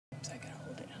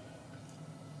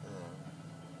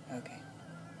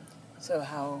So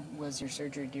how was your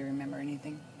surgery? Do you remember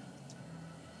anything?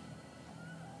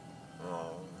 I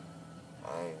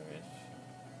was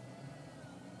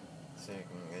sitting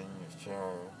in the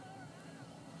chair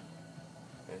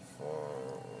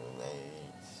before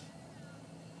ladies,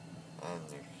 and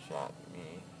they shot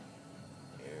me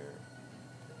here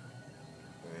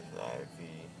with IV.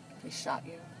 They shot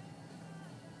you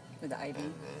with the IV? And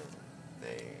then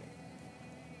they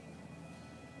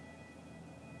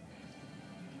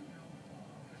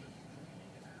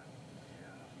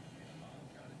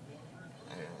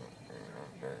I don't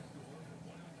remember.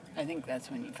 I think that's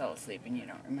when you fell asleep and you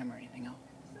don't remember anything else.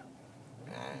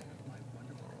 And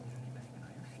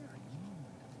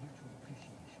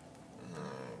I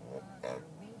woke up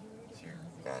to you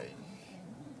guys,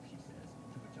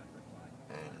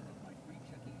 and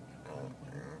I don't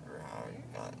remember how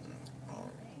I got in the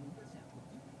car.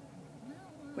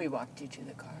 We walked you to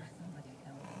the car.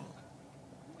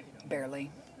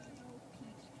 Barely.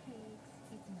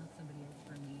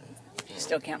 You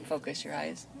still can't focus your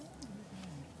eyes.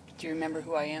 Do you remember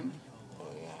who I am? Oh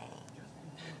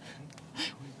yeah.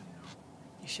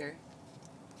 You sure?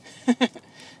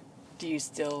 Do you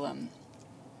still,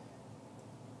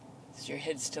 does your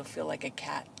head still feel like a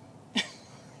cat?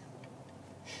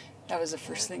 That was the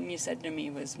first thing you said to me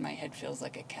was, my head feels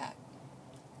like a cat.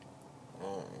 I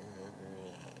don't remember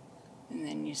that. And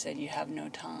then you said, you have no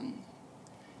tongue.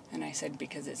 And I said,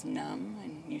 because it's numb.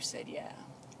 And you said, yeah.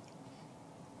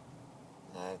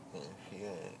 I can feel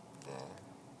it though.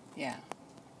 Yeah.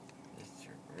 It's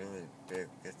really big.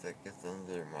 It's like it's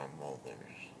under my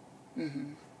molars.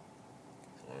 Mm-hmm.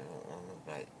 So I don't want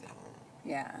to bite down.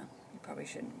 Yeah. You probably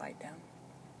shouldn't bite down.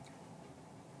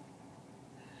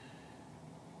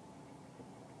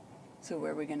 So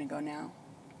where are we going to go now?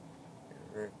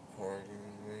 You're recording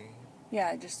me?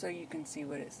 Yeah, just so you can see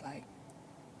what it's like.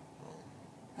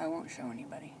 I won't show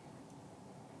anybody.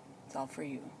 It's all for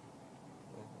you.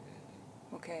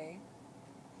 Okay?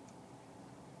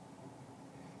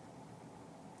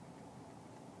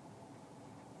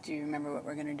 Do you remember what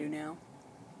we're going to do now?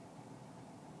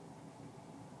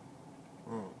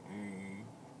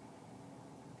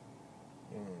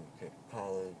 The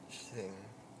college thing.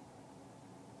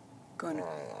 Going to...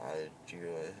 I added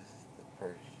you as the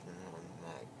person on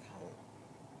my account.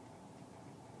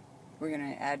 We're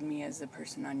going to add me as the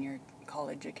person on your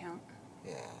college account?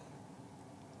 Yeah.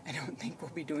 I don't think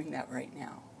we'll be doing that right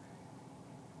now.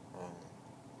 Oh.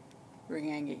 We're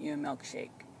going to get you a milkshake.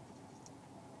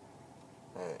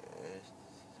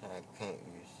 I can't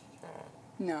use straw.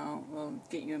 No, we'll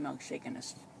get you a milkshake and a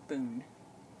spoon.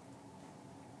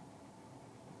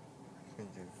 You can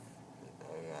do...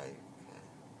 Oh yeah, you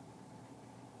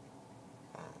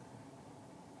can.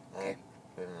 Okay. Like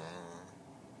banana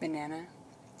Banana?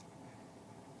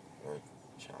 or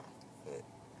chocolate.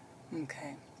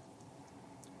 Okay.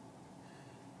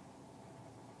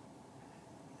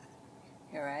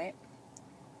 You alright?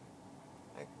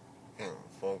 I can't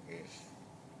focus.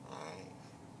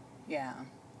 Yeah,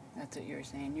 that's what you were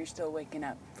saying. You're still waking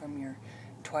up from your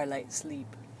twilight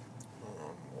sleep.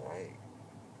 I'm white.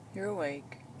 You're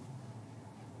awake.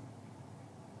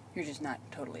 You're just not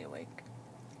totally awake.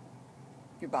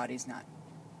 Your body's not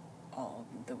all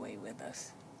the way with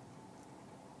us.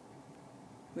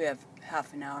 We have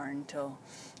half an hour until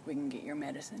we can get your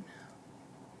medicine.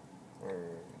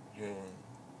 We're doing...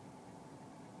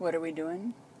 What are we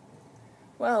doing?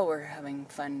 Well, we're having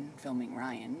fun filming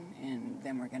Ryan, and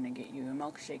then we're going to get you a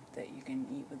milkshake that you can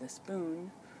eat with a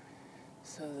spoon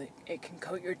so that it can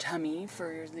coat your tummy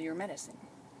for your medicine.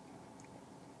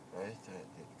 I thought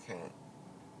you can't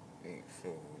eat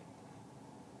food.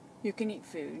 You can eat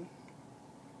food.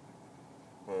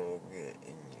 But it'll get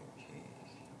in your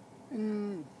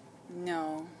teeth.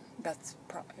 No, that's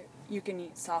you can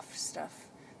eat soft stuff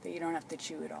that you don't have to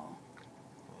chew at all.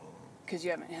 Because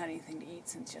you haven't had anything to eat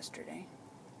since yesterday.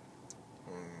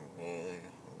 I'm really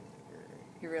hungry.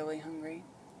 You're really hungry?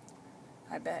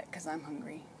 I bet, because I'm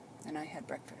hungry, and I had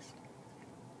breakfast.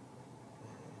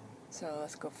 So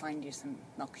let's go find you some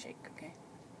milkshake, okay?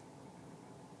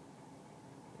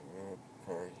 You're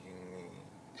recording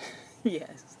me.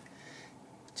 Yes.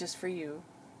 Just for you.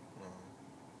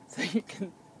 So you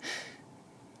can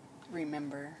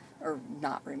remember, or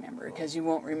not remember, because you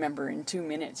won't remember in 2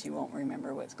 minutes. You won't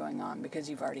remember what's going on, because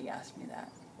you've already asked me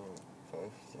that.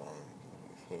 Post on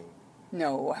YouTube.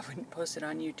 No, I wouldn't post it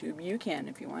on YouTube. You can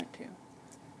if you want to.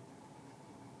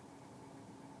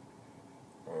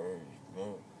 Where's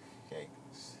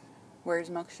milkshakes? Where's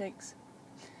milkshakes?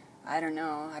 I don't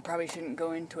know. I probably shouldn't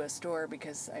go into a store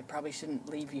because I probably shouldn't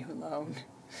leave you alone.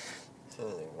 So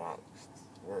the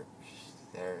works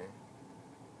there.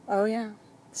 Oh, yeah.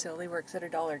 Silly works at a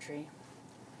Dollar Tree.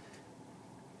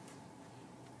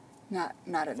 Not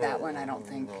at that one, I don't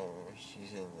think. No,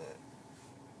 she's in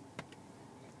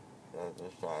the other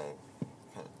side of the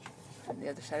country. On the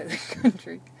other side of the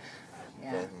country. She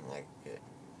Yeah. doesn't like it.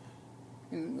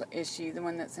 And is she the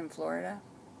one that's in Florida?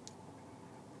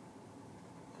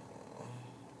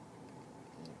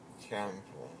 Chandler.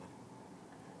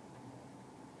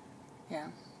 Yeah.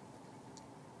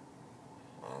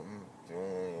 I'm the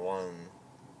only one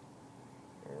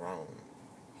around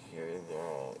here. They're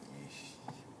all east.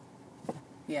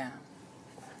 Yeah.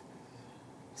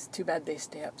 It's too bad they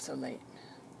stay up so late.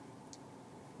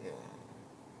 Yeah.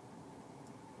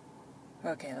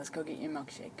 Okay, let's go get you a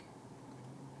milkshake.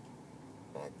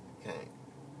 I can't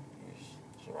use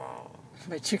straw.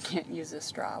 But you can't use a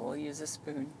straw. We'll use a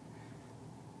spoon.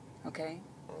 Okay?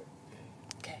 Okay.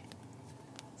 Okay.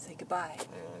 Say goodbye.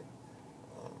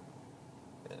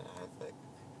 And I think,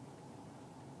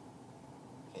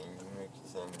 can you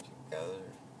mix them together?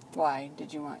 Why?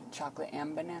 Did you want chocolate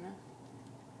and banana?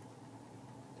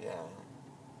 Yeah.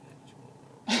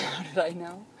 How did I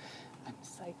know? I'm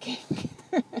psychic.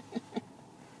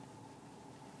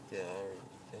 Yeah,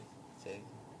 take.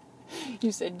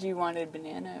 You said you wanted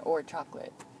banana or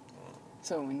chocolate.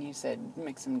 So when you said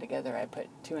mix them together, I put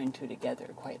 2 and 2 together,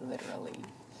 quite literally.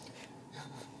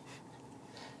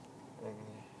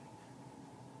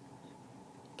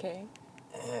 Okay?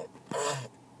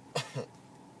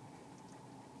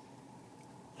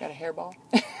 Got a hairball?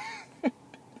 There's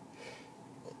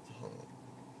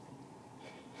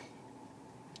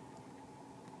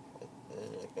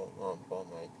like a lump on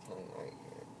my tongue right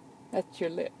here. That's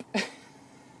your lip.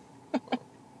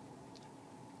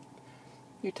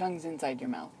 Your tongue's inside your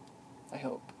mouth, I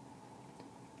hope.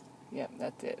 Yep,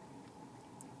 that's it.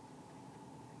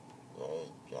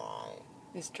 Very dry.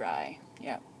 It's dry.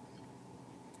 Yep.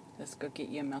 Let's go get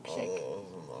you a milkshake.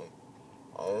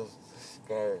 I was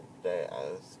scared that I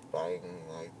was biting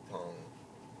my tongue.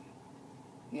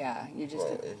 Yeah, you just...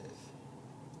 But it's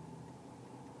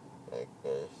like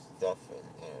there's stuff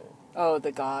in there. Oh,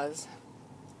 the gauze.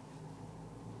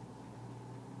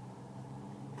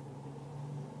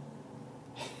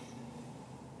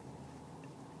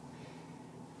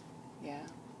 Yeah.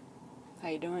 How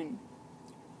you doing?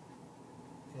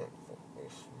 Can't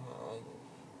focus my eyes.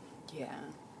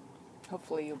 Yeah.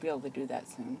 Hopefully you'll be able to do that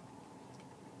soon.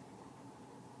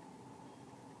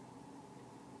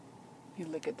 You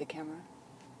look at the camera.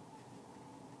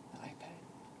 The iPad.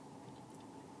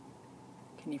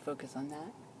 Can you focus on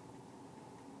that?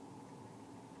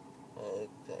 I look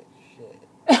like shit.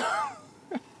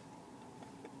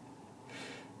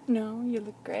 No, you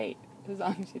look great. As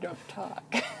long as you don't talk.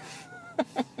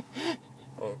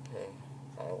 Okay,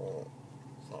 I won't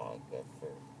talk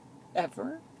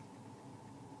Ever?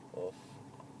 if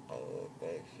I look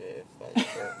like shit if I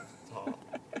don't talk.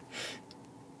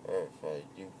 Or if I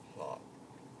do talk,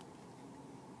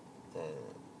 then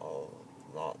I'll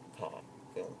not talk.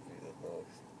 It'll be the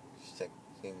most sexy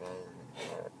man in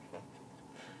America.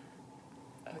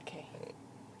 Okay.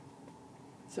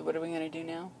 So what are we going to do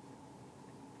now?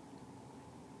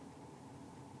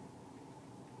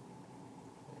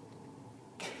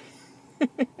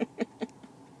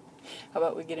 How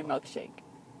about we get a milkshake?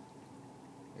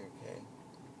 Okay.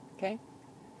 Okay?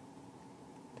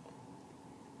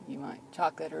 You want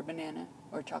chocolate or banana?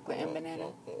 Or chocolate and banana?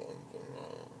 Chocolate and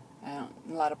banana.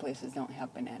 A lot of places don't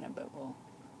have banana, but we'll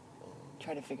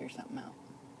try to figure something out.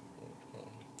 Okay.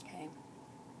 Okay?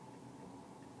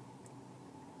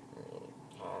 I'm really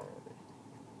tired.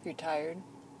 You're tired?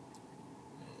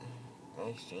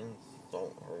 My shins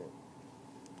don't hurt.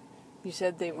 You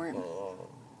said they weren't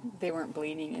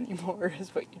bleeding anymore,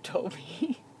 is what you told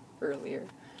me earlier.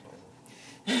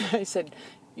 I said,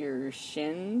 your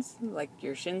shins? Like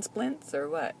your shin splints or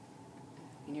what?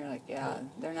 And you're like, yeah,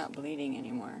 they're not bleeding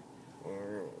anymore.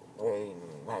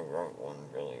 My right one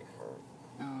really hurt.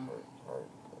 Oh, Hurt.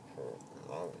 And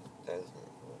now it doesn't hurt.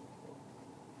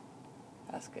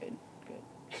 that's good. Good.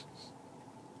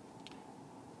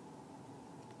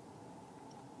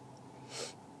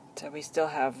 So we still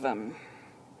have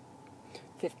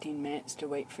 15 minutes to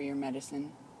wait for your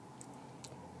medicine,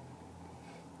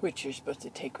 which you're supposed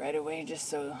to take right away, just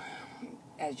so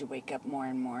as you wake up more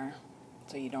and more,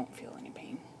 so you don't feel any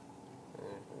pain.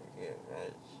 Where do we get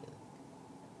medicine?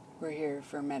 We're here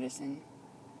for medicine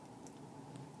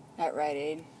at Rite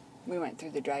Aid. We went through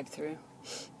the drive-thru.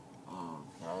 Oh,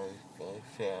 I was gonna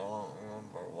say I don't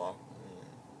remember walking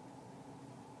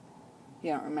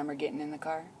You don't remember getting in the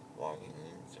car?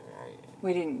 into Rite Aid.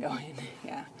 We didn't go in.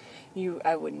 Yeah,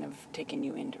 I wouldn't have taken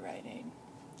you into Rite Aid.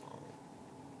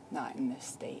 Not in this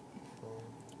state.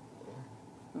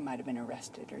 We might have been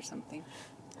arrested or something.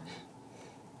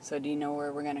 So do you know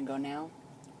where we're going to go now?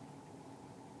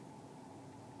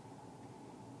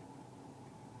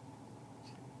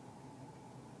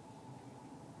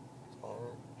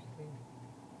 Dollar Tree?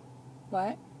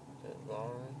 What? The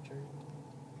Dollar Tree?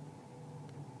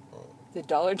 The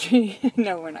Dollar Tree?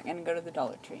 No, we're not going to go to the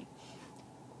Dollar Tree.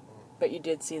 But you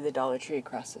did see the Dollar Tree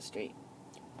across the street.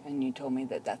 And you told me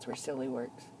that that's where Silly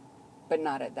works. But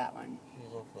not at that one. She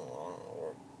doesn't want to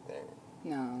work there.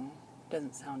 No,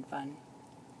 doesn't sound fun.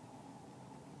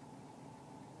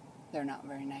 They're not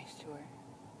very nice to her.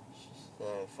 She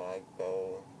said if I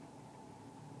go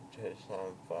to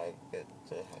some fight, get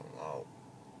to hang out.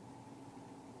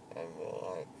 And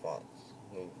we'll like watch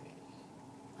movies.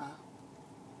 Oh.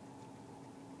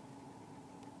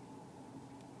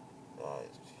 But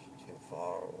it's too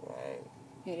far away.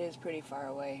 It is pretty far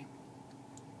away.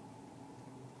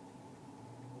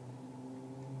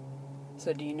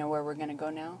 So do you know where we're going to go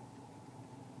now?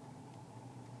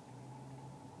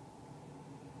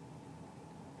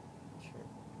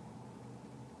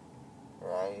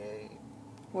 Rite Aid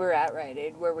We're at Rite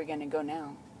Aid. Where are we going to go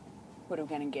now? What are we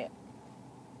going to get?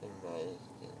 and medicine.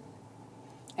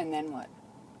 And then what?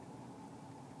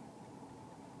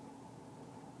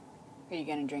 Are you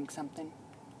going to drink something?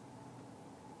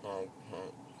 I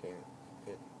can't drink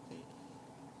 50.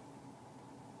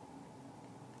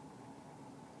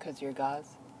 Because you're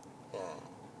gauze? Yeah.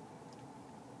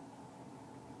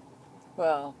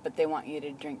 Well, but they want you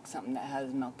to drink something that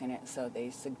has milk in it, so they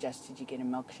suggested you get a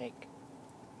milkshake.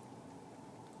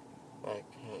 I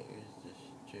can't use this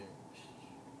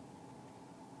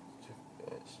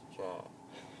straw.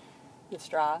 The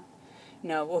straw?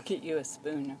 No, we'll get you a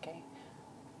spoon, okay?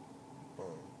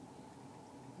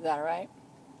 Is that all right?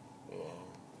 Yeah.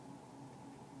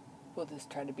 We'll just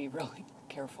try to be really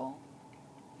careful.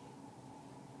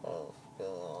 I'll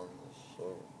spill on the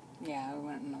shirt. Yeah, we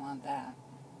wouldn't want that.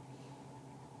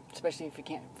 Especially if you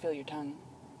can't feel your tongue.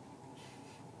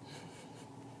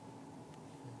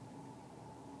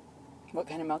 What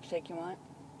kind of milkshake you want?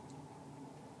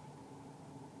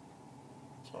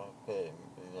 Chocolate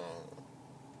and banana.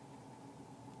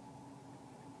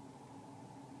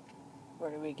 Where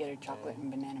do we get a chocolate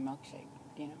and banana milkshake?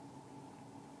 Do you know?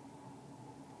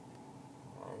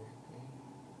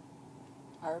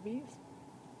 Arby's? Arby's?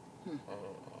 I don't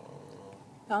know.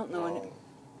 I don't know. No.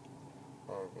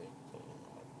 Arby's doesn't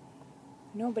have.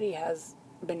 Nobody has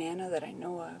banana that I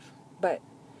know of. But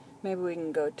maybe we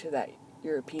can go to that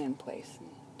European place and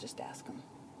just ask them.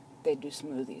 They do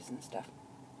smoothies and stuff.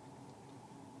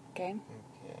 Okay?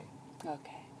 Okay.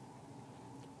 Okay.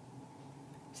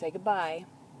 Say goodbye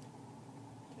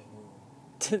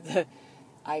to the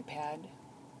iPad.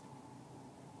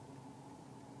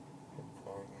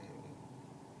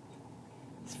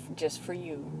 It's just for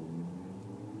you.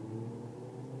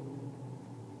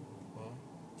 What?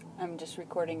 I'm just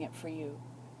recording it for you.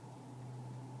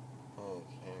 Oh,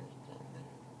 camera's down there.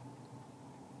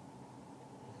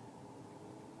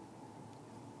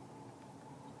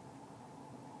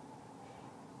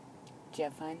 Did you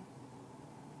have fun?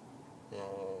 No, it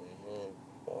was really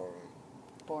boring.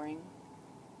 Boring?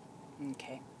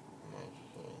 Okay. My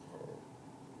shin hurt.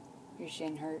 Your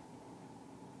shin hurt?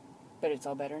 But it's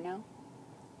all better now?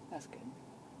 That's good.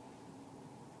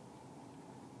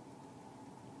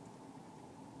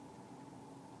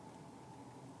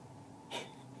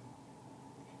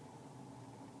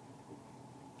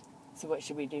 So what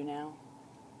should we do now?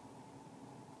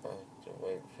 I have to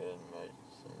wait for the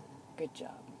medicine. Good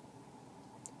job.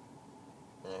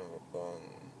 And we're going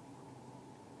here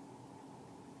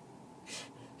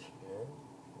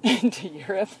To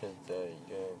Europe? to the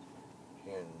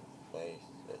European place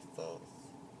that sells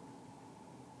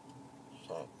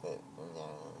chocolate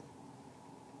banana.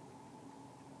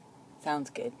 Sounds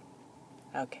good.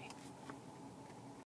 Okay.